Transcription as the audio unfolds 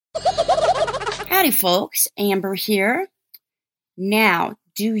Howdy, folks. Amber here. Now,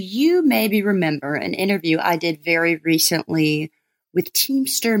 do you maybe remember an interview I did very recently with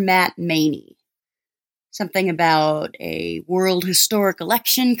Teamster Matt Maney? Something about a world historic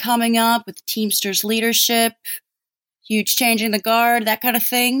election coming up with Teamsters leadership, huge change in the guard, that kind of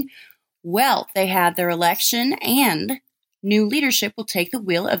thing. Well, they had their election, and new leadership will take the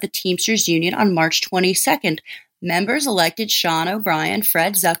wheel of the Teamsters Union on March 22nd. Members elected Sean O'Brien,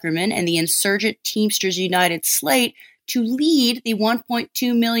 Fred Zuckerman, and the insurgent Teamsters United slate to lead the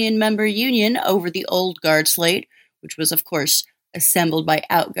 1.2 million member union over the old guard slate, which was, of course, assembled by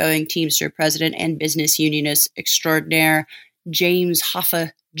outgoing Teamster president and business unionist extraordinaire James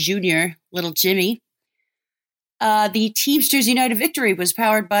Hoffa Jr., Little Jimmy. The Teamsters United victory was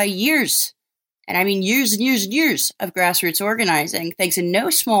powered by years, and I mean years and years and years of grassroots organizing, thanks in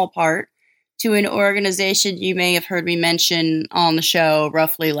no small part to an organization you may have heard me mention on the show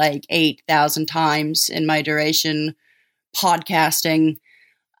roughly like 8,000 times in my duration podcasting.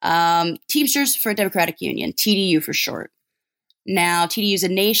 Teamsters for a Democratic Union, TDU for short. Now, TDU is a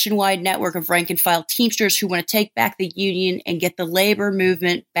nationwide network of rank-and-file Teamsters who want to take back the union and get the labor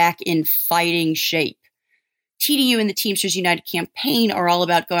movement back in fighting shape. TDU and the Teamsters United campaign are all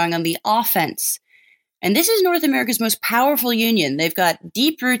about going on the offense. And this is North America's most powerful union. They've got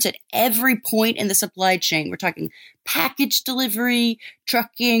deep roots at every point in the supply chain. We're talking package delivery,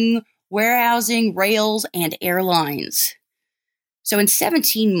 trucking, warehousing, rails, and airlines. So in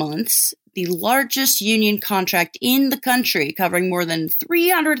 17 months, the largest union contract in the country, covering more than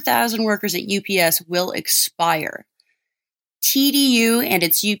 300,000 workers at UPS, will expire. TDU and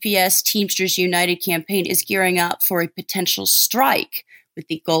its UPS Teamsters United campaign is gearing up for a potential strike, with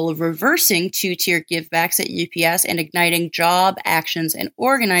the goal of reversing two-tier givebacks at UPS and igniting job actions and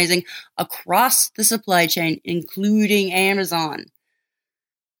organizing across the supply chain, including Amazon.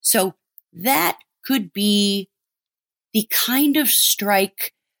 So that could be the kind of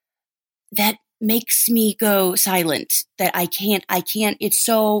strike that makes me go silent, that I can't, it's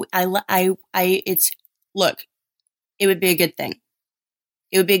so, look, it would be a good thing.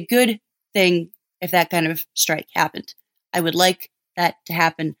 It would be a good thing if that kind of strike happened. I would like that to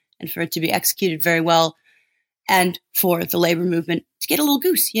happen and for it to be executed very well and for the labor movement to get a little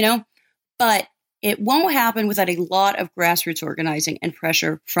goose, But it won't happen without a lot of grassroots organizing and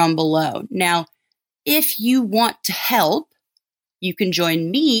pressure from below. Now, if you want to help, you can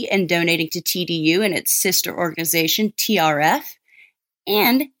join me in donating to TDU and its sister organization, TRF.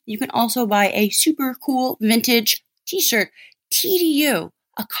 And you can also buy a super cool vintage t-shirt, TDU,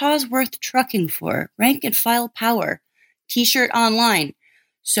 a cause worth trucking for, rank and file power. T-shirt online.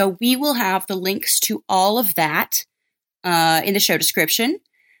 So we will have the links to all of that in the show description.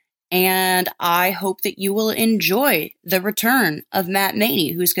 And I hope that you will enjoy the return of Matt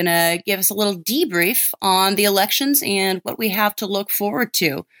Maney, who's going to give us a little debrief on the elections and what we have to look forward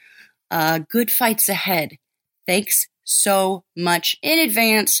to. Good fights ahead. Thanks so much in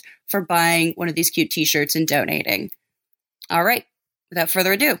advance for buying one of these cute t-shirts and donating. All right, without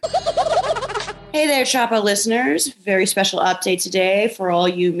further ado. Hey there, Chapo listeners. Very special update today for all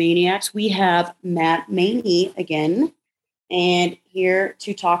you maniacs. We have Matt Maney again, and here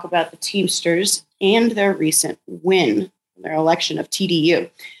to talk about the Teamsters and their recent win, their election of TDU.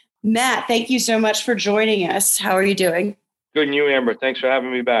 Matt, thank you so much for joining us. How are you doing? Good, and you, Amber. Thanks for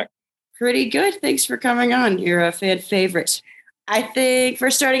having me back. Pretty good. Thanks for coming on. You're a fan favorite. I think for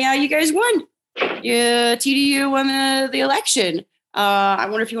starting out, you guys won. TDU won the election. I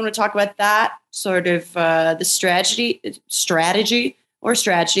wonder if you want to talk about that, sort of the strategy.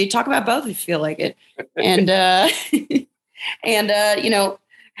 Talk about both if you feel like it. And, how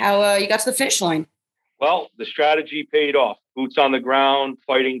you got to the finish line. Well, the strategy paid off. Boots on the ground,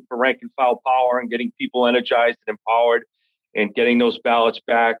 fighting for rank and file power and getting people energized and empowered and getting those ballots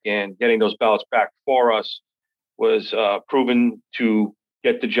back for us was proven to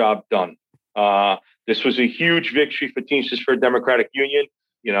get the job done. This was a huge victory for Teamsters for a Democratic Union.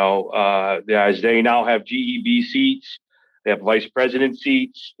 As they now have GEB seats, they have vice president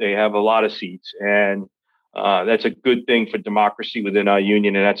seats, they have a lot of seats. And that's a good thing for democracy within our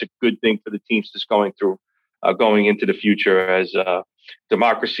union. And that's a good thing for the Teamsters going into the future, as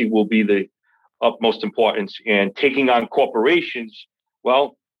democracy will be the utmost importance. And taking on corporations,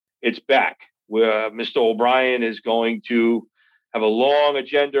 well, it's back. Where Mr. O'Brien is going to have a long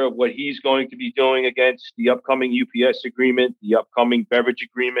agenda of what he's going to be doing against the upcoming UPS agreement, the upcoming beverage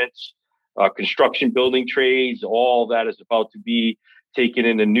agreements, construction building trades. All that is about to be taken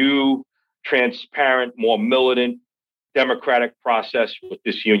in a new, transparent, more militant, democratic process with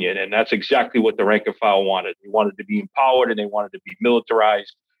this union. And that's exactly what the rank and file wanted. They wanted to be empowered and they wanted to be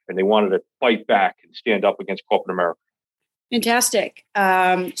militarized and they wanted to fight back and stand up against corporate America. Fantastic.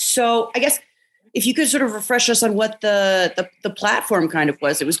 So I guess if you could sort of refresh us on what the platform kind of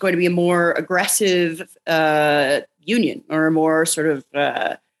was. It was going to be a more aggressive union, or a more sort of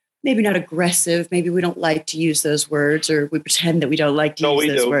maybe not aggressive. Maybe we don't like to use those words, or we pretend that we don't like to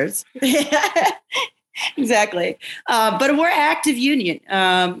use those words. Exactly. But a more active union.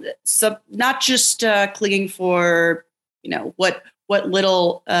 So not just clinging for, what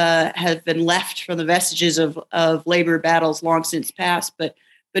little have been left from the vestiges of labor battles long since past, but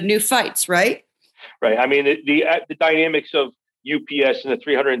new fights, right? Right. I mean, the dynamics of UPS and the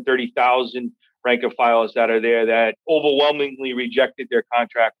 330,000 rank and files that are there that overwhelmingly rejected their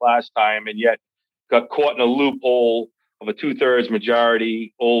contract last time, and yet got caught in a loophole of a 2/3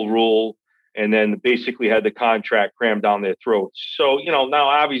 majority, old rule, and then basically had the contract crammed down their throats. So, now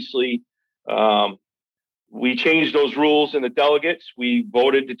obviously, we changed those rules in the delegates. We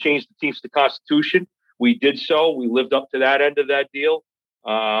voted to change the Teamster Constitution. We did so. We lived up to that end of that deal.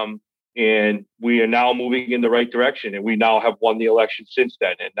 And we are now moving in the right direction. And we now have won the election since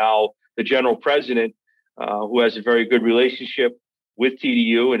then. And now the general president, who has a very good relationship with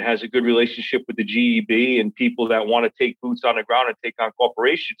TDU and has a good relationship with the GEB and people that want to take boots on the ground and take on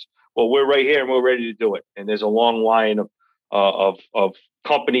corporations, well, we're right here and we're ready to do it. And there's a long line of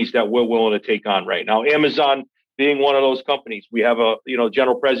companies that we're willing to take on right now. Amazon being one of those companies. We have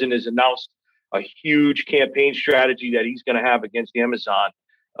general president has announced a huge campaign strategy that he's going to have against Amazon,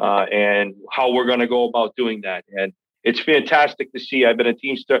 and how we're going to go about doing that. And it's fantastic to see. I've been a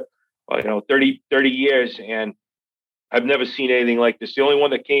Teamster, 30 years, and I've never seen anything like this. The only one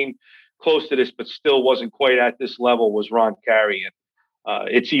that came close to this, but still wasn't quite at this level, was Ron Carey. And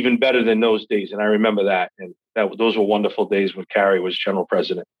it's even better than those days. And I remember that. And those were wonderful days when Carey was general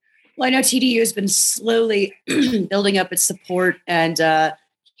president. Well, I know TDU has been slowly building up its support, and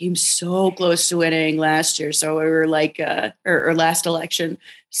came so close to winning last year. So we were like, or last election.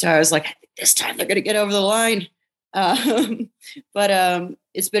 So I was like, this time they're going to get over the line. But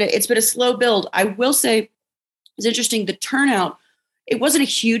it's been a slow build. I will say it's interesting. The turnout, it wasn't a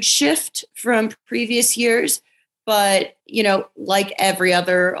huge shift from previous years, but like every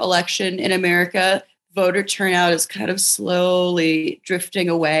other election in America, voter turnout is kind of slowly drifting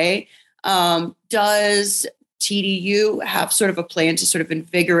away. Does TDU have sort of a plan to sort of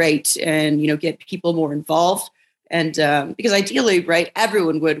invigorate and, get people more involved? And because ideally, right,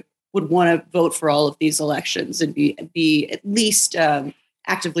 everyone would want to vote for all of these elections and be at least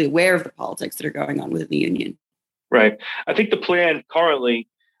actively aware of the politics that are going on within the union. Right. I think the plan currently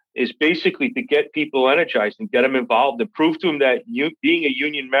is basically to get people energized and get them involved and prove to them that being a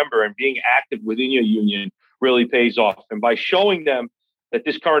union member and being active within your union really pays off. And by showing them that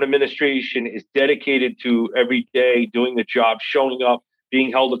this current administration is dedicated to every day doing the job, showing up, being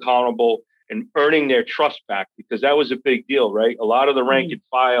held accountable, and earning their trust back, because that was a big deal, right? A lot of the rank and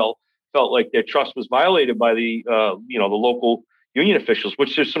file felt like their trust was violated by the local union officials,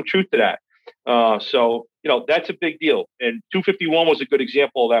 which there's some truth to that. So that's a big deal. And 251 was a good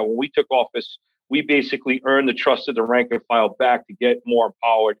example of that. When we took office, we basically earned the trust of the rank and file back to get more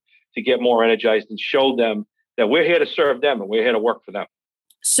empowered, to get more energized, and show them that we're here to serve them and we're here to work for them.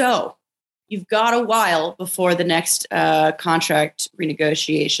 So you've got a while before the next contract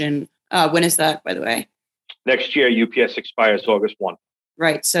renegotiation. When is that, by the way? Next year, UPS expires August 1.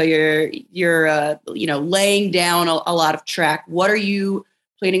 Right. So you're laying down a lot of track. What are you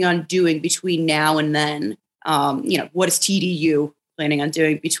planning on doing between now and then? What is TDU planning on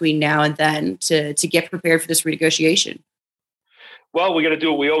doing between now and then to get prepared for this renegotiation? Well, we're going to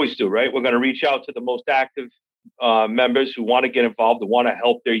do what we always do, right? We're going to reach out to the most active members who want to get involved, who want to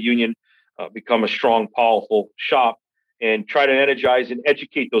help their union become a strong, powerful shop, and try to energize and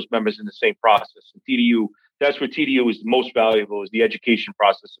educate those members in the same process. And TDU, that's where TDU is most valuable, is the education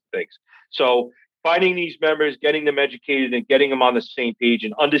process of things. So finding these members, getting them educated, and getting them on the same page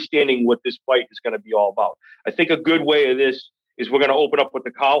and understanding what this fight is going to be all about. I think a good way of this is we're going to open up with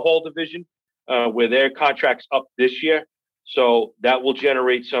the Cow Hall division, where their contract's up this year. So that will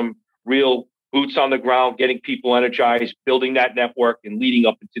generate some real boots on the ground, getting people energized, building that network, and leading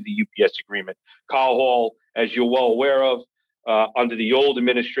up into the UPS agreement. Cow Hall, as you're well aware of, under the old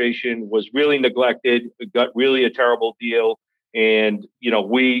administration, was really neglected, got really a terrible deal. And,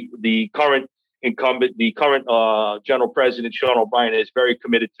 the current incumbent, the current general president, Sean O'Brien, is very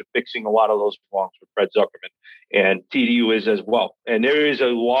committed to fixing a lot of those wrongs with Fred Zuckerman, and TDU is as well. And there is a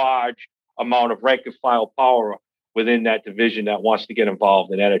large amount of rank and file power within that division that wants to get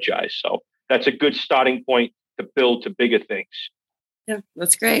involved and energized. So that's a good starting point to build to bigger things. Yeah,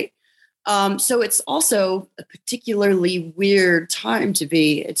 that's great. So it's also a particularly weird time to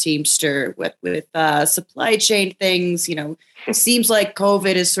be a Teamster with supply chain things. Seems like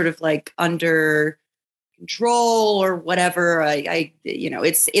COVID is sort of like under control or whatever.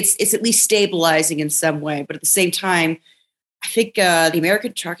 It's at least stabilizing in some way, but at the same time, I think the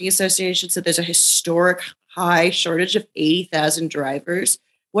American Trucking Association said there's a historic high shortage of 80,000 drivers.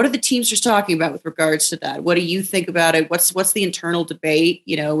 What are the Teamsters talking about with regards to that? What do you think about it? What's the internal debate,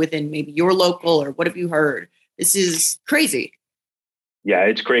 within maybe your local, or what have you heard? This is crazy. Yeah,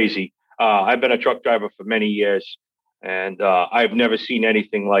 it's crazy. I've been a truck driver for many years, and I've never seen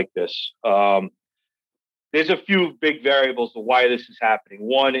anything like this. There's a few big variables of why this is happening.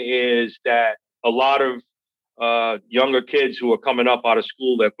 One is that a lot of younger kids who are coming up out of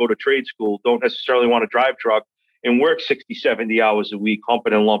school that go to trade school don't necessarily want to drive truck and work 60, 70 hours a week,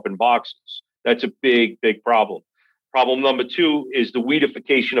 humping and lumping boxes. That's a big, big problem. Problem number two is the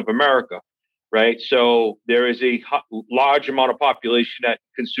weedification of America, right? So there is a large amount of population that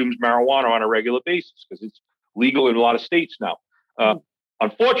consumes marijuana on a regular basis because it's legal in a lot of states now.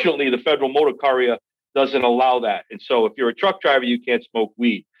 Unfortunately, the federal motor carrier doesn't allow that. And so if you're a truck driver, you can't smoke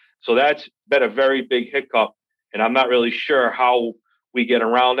weed. So that's been a very big hiccup. And I'm not really sure how we get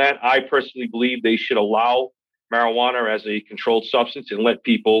around that. I personally believe they should allow marijuana as a controlled substance and let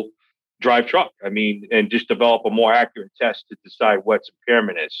people drive truck. I mean, and just develop a more accurate test to decide what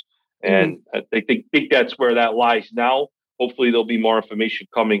impairment is. And I think that's where that lies now. Hopefully there'll be more information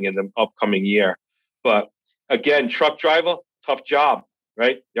coming in the upcoming year. But again, truck driver, tough job,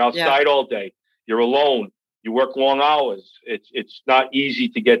 right? You're outside all day. You're alone. You work long hours. It's not easy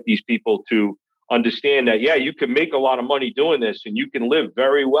to get these people to understand that, yeah, you can make a lot of money doing this and you can live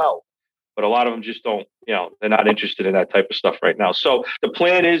very well. But a lot of them just don't, they're not interested in that type of stuff right now. So the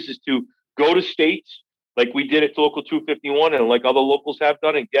plan is to go to states like we did at Local 251 and like other locals have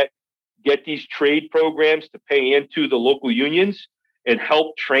done and get these trade programs to pay into the local unions and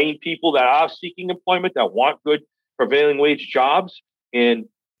help train people that are seeking employment, that want good prevailing wage jobs, and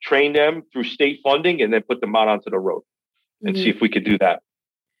train them through state funding and then put them out onto the road and see if we could do that.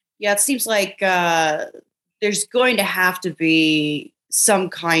 Yeah, it seems like there's going to have to be some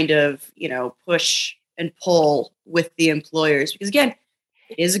kind of, push and pull with the employers because, again,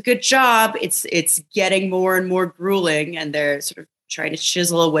 it is a good job. It's getting more and more grueling, and they're sort of trying to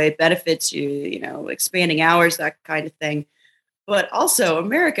chisel away benefits, expanding hours, that kind of thing. But also,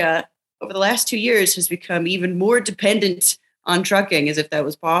 America over the last 2 years has become even more dependent on trucking, as if that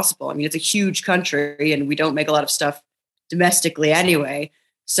was possible. I mean, it's a huge country, and we don't make a lot of stuff domestically anyway.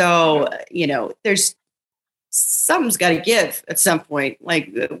 So, there's something's got to give at some point.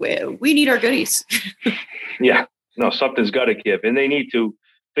 Like, we need our goodies. Yeah, no, something's got to give, and they need to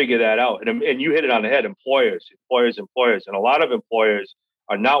figure that out. And you hit it on the head. Employers, and a lot of employers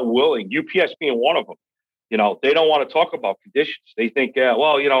are not willing. UPS being one of them. They don't want to talk about conditions. They think,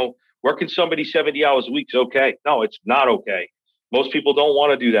 working somebody 70 hours a week is okay. No, it's not okay. Most people don't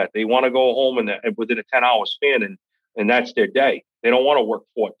want to do that. They want to go home and within a 10-hour span, and that's their day. They don't want to work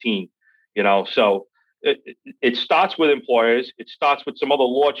 14. So it starts with employers. It starts with some other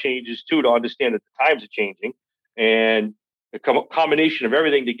law changes too to understand that the times are changing, and a combination of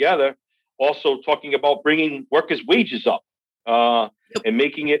everything together. Also talking about bringing workers' wages up and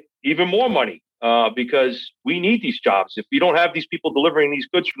making it even more money. Because we need these jobs. If you don't have these people delivering these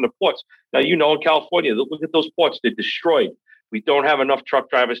goods from the ports, now, in California, look at those ports, they're destroyed. We don't have enough truck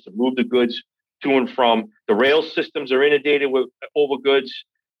drivers to move the goods to and from. The rail systems are inundated with over goods.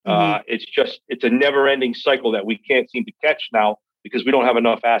 It's a never ending cycle that we can't seem to catch now because we don't have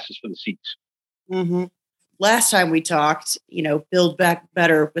enough asses for the seats. Last time we talked, Build Back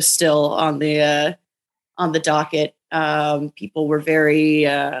Better was still on the docket. People were very,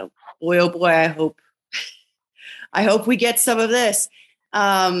 boy, oh boy, I hope we get some of this.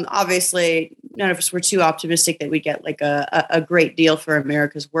 Obviously, none of us were too optimistic that we get like a great deal for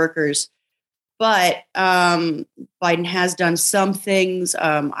America's workers. But Biden has done some things.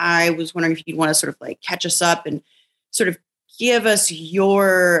 I was wondering if you'd want to sort of like catch us up and sort of give us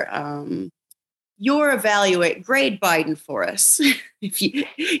your grade Biden for us. If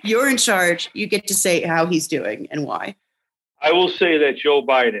you're in charge, you get to say how he's doing and why. I will say that Joe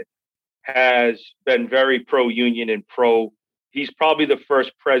Biden has been very pro-union and he's probably the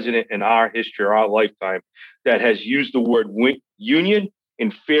first president in our history, our lifetime, that has used the word union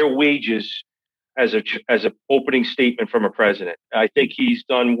and fair wages as a opening statement from a president. I think he's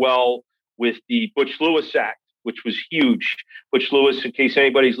done well with the Butch Lewis Act, which was huge. Butch Lewis, in case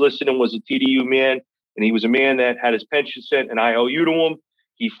anybody's listening, was a TDU man, and he was a man that had his pension sent an IOU to him.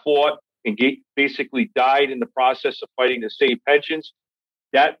 He fought and basically died in the process of fighting to save pensions.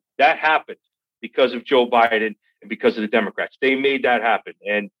 That That happened because of Joe Biden and because of the Democrats. They made that happen.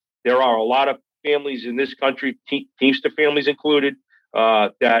 And there are a lot of families in this country, Teamster families included,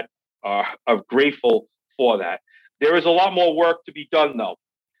 that are grateful for that. There is a lot more work to be done, though.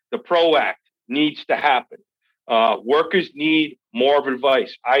 The PRO Act needs to happen. Workers need more of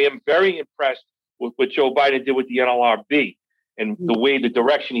advice. I am very impressed with what Joe Biden did with the NLRB and the way, the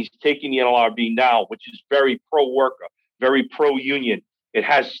direction he's taking the NLRB now, which is very pro-worker, very pro-union. It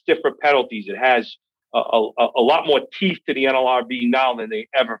has stiffer penalties. It has a lot more teeth to the NLRB now than they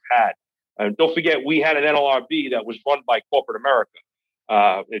ever had. And don't forget, we had an NLRB that was run by corporate America.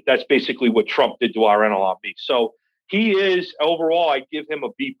 That's basically what Trump did to our NLRB. So he is, overall, I give him a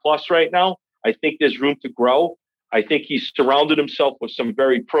B+ right now. I think there's room to grow. I think he's surrounded himself with some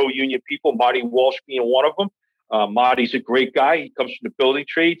very pro-union people, Marty Walsh being one of them. Marty's a great guy. He comes from the building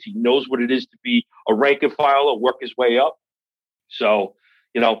trades. He knows what it is to be a rank and filer, work his way up. So,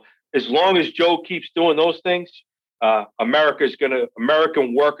 as long as Joe keeps doing those things,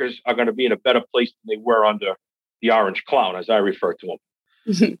 American workers are going to be in a better place than they were under the orange clown, as I refer to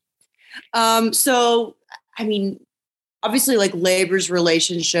him. So, I mean, obviously, like, labor's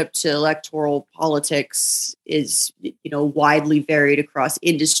relationship to electoral politics is, widely varied across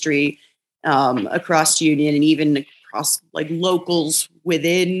industry, across union, and even across like locals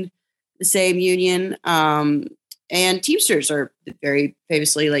within the same union. And Teamsters are very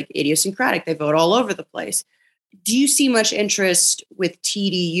famously like idiosyncratic. They vote all over the place. Do you see much interest with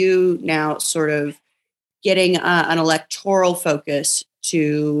TDU now sort of getting an electoral focus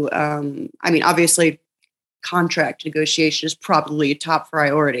to, obviously contract negotiation is probably a top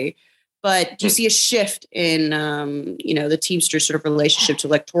priority, but do you see a shift in, the Teamsters sort of relationship to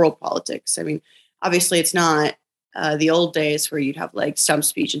electoral politics? I mean, obviously it's not the old days where you'd have like some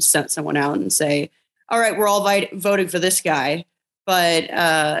speech and send someone out and say, all right, we're all voting for this guy. But,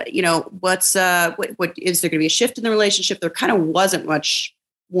 what is there going to be a shift in the relationship? There kind of wasn't much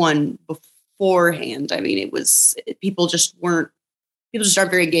one beforehand. I mean, people just aren't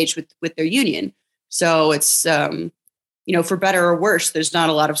very engaged with their union. So it's, for better or worse, there's not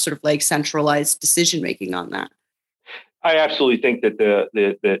a lot of sort of like centralized decision making on that. I absolutely think that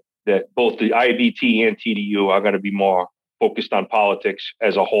that both the IBT and TDU are going to be more focused on politics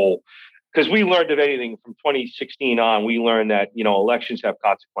as a whole. Because we learned of anything from 2016 on, we learned that, elections have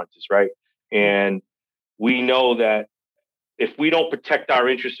consequences, right? And we know that if we don't protect our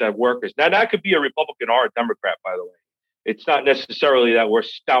interests as workers, now that could be a Republican or a Democrat, by the way. It's not necessarily that we're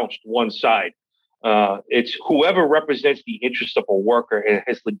staunched one side. It's whoever represents the interests of a worker and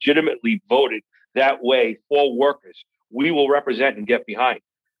has legitimately voted that way for workers, we will represent and get behind.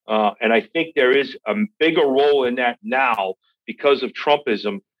 And I think there is a bigger role in that now because of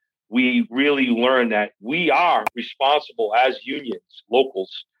Trumpism. We really learned that we are responsible as unions,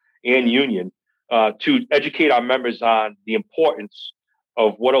 locals and union, to educate our members on the importance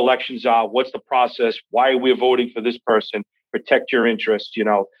of what elections are, what's the process, why we're voting for this person, protect your interests.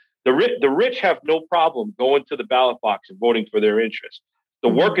 The rich have no problem going to the ballot box and voting for their interests. The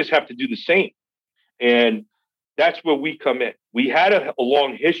workers have to do the same. And that's where we come in. We had a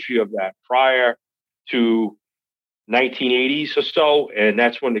long history of that prior to 1980s or so, and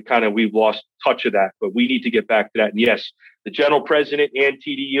that's when we've lost touch of that. But we need to get back to that. And yes, the general president and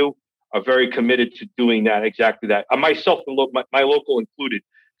TDU are very committed to doing that, exactly that. Myself and my local included,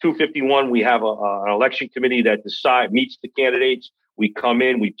 251, we have an election committee that meets the candidates. We come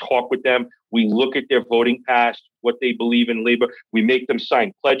in, we talk with them, we look at their voting past, what they believe in labor. We make them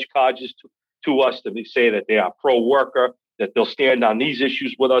sign pledge cards to us that they say that they are pro-worker, that they'll stand on these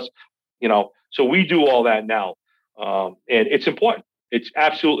issues with us. So we do all that now. And it's important. It's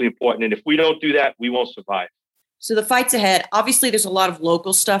absolutely important. And if we don't do that, we won't survive. So the fight's ahead. Obviously, there's a lot of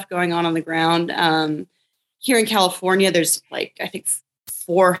local stuff going on the ground. Here in California, there's I think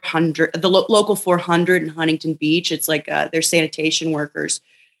 400, the local 400 in Huntington Beach. It's like they're sanitation workers.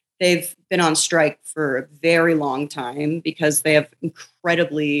 They've been on strike for a very long time because they have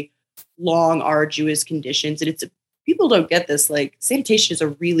incredibly long, arduous conditions. And people don't get this. Like, sanitation is a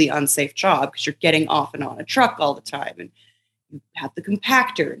really unsafe job because you're getting off and on a truck all the time. And you have the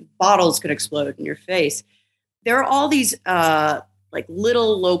compactor and bottles can explode in your face. There are all these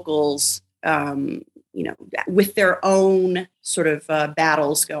little locals, with their own sort of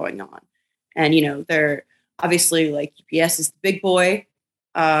battles going on. And, they're obviously like UPS is the big boy.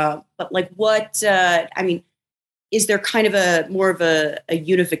 But is there kind of more of a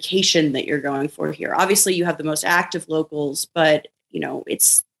unification that you're going for here? Obviously, you have the most active locals, but,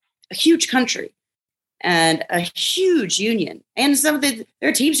 it's a huge country and a huge union. And some of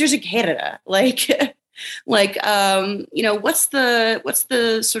their Teamsters in Canada. What's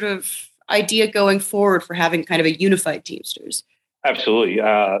the sort of idea going forward for having kind of a unified Teamsters? Absolutely.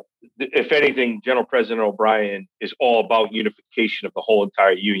 If anything, General President O'Brien is all about unification of the whole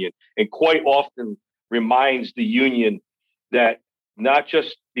entire union, and quite often reminds the union that not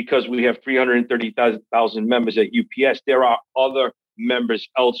just because we have 330,000 members at UPS, there are other members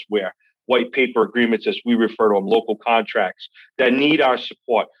elsewhere, white paper agreements, as we refer to them, local contracts that need our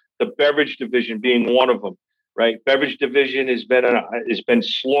support. The beverage division being one of them, right? Beverage division has been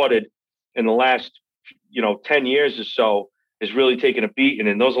slaughtered in the last 10 years or so, has really taken a beating.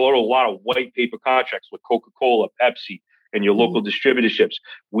 And those are a lot of white paper contracts with Coca-Cola, Pepsi, and your local distributorships.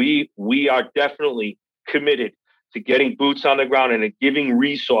 We are definitely committed to getting boots on the ground and giving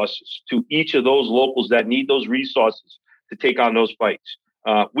resources to each of those locals that need those resources to take on those fights.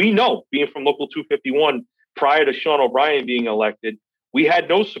 We know, being from Local 251, prior to Sean O'Brien being elected, we had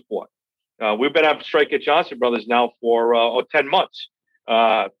no support. We've been on strike at Johnson Brothers now for 10 months.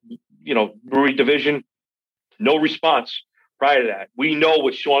 Brewery division, no response prior to that. We know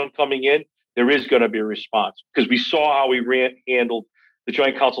with Sean coming in, there is going to be a response because we saw how he handled the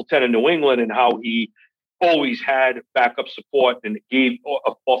Joint Council 10 in New England and how he always had backup support and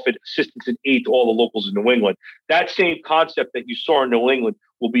offered assistance and aid to all the locals in New England. That same concept that you saw in New England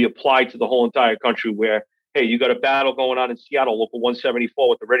will be applied to the whole entire country where, hey, you got a battle going on in Seattle, Local 174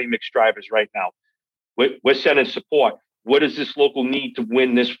 with the ready mix drivers right now. We're sending support. What does this local need to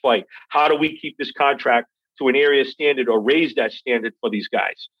win this fight? How do we keep this contract to an area standard or raise that standard for these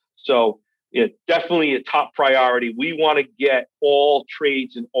guys? So definitely a top priority. We want to get all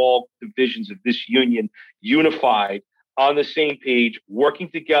trades and all divisions of this union unified on the same page, working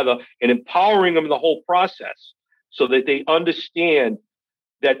together and empowering them in the whole process so that they understand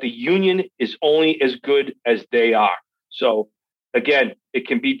that the union is only as good as they are. So again, it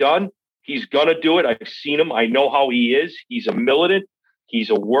can be done. He's going to do it. I've seen him. I know how he is. He's a militant. He's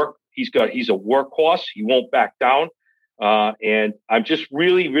a workhorse. He won't back down. And I'm just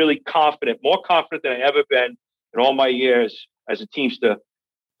really, really confident, more confident than I've ever been in all my years as a Teamster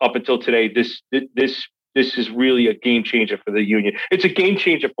up until today. This is really a game changer for the union. It's a game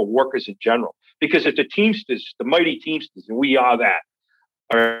changer for workers in general, because if the Teamsters, the mighty Teamsters, and we are that,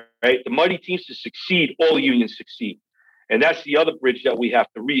 all right, the mighty Teamsters succeed, all unions succeed. And that's the other bridge that we have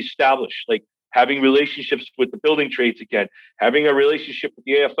to reestablish, like having relationships with the building trades again, having a relationship with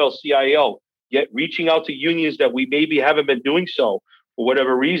the AFL-CIO, yet reaching out to unions that we maybe haven't been doing so for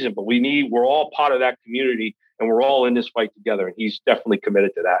whatever reason, but we're all part of that community and we're all in this fight together. And he's definitely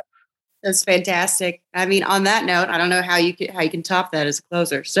committed to that. That's fantastic. I mean, on that note, I don't know how you can top that as a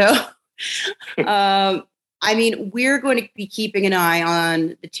closer. So, I mean, we're going to be keeping an eye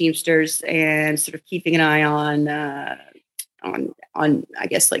on the Teamsters and sort of keeping an eye on I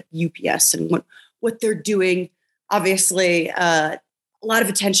guess like UPS and what they're doing. Obviously, a lot of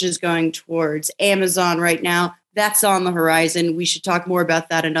attention is going towards Amazon right now. That's on the horizon. We should talk more about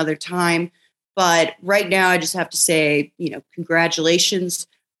that another time. But right now, I just have to say, congratulations.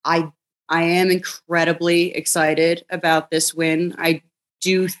 I am incredibly excited about this win. I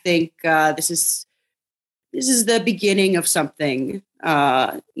do think this is the beginning of something,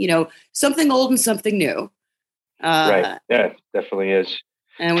 something old and something new. Right. Yeah, definitely is.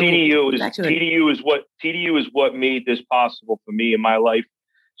 And TDU is what made this possible for me in my life.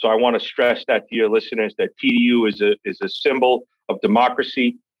 So I want to stress that to your listeners, that TDU is a symbol of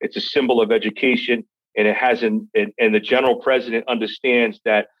democracy. It's a symbol of education, and and the general president understands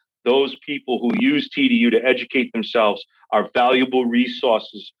that those people who use TDU to educate themselves are valuable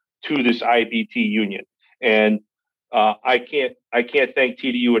resources to this IBT union. And I can't thank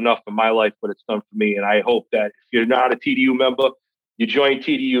TDU enough for my life, what it's done for me. And I hope that if you're not a TDU member, you join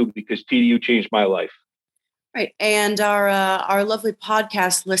TDU, because TDU changed my life. Right. And our lovely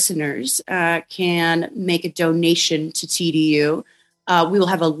podcast listeners can make a donation to TDU. We will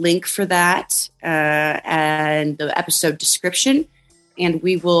have a link for that and the episode description. And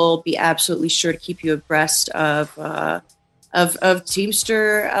we will be absolutely sure to keep you abreast of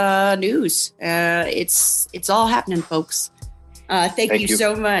Teamster news. It's all happening, folks. Thank you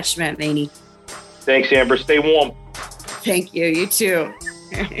so much, Matt Maney. Thanks, Amber. Stay warm. Thank you. You too.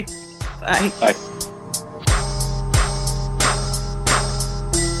 Bye. Bye.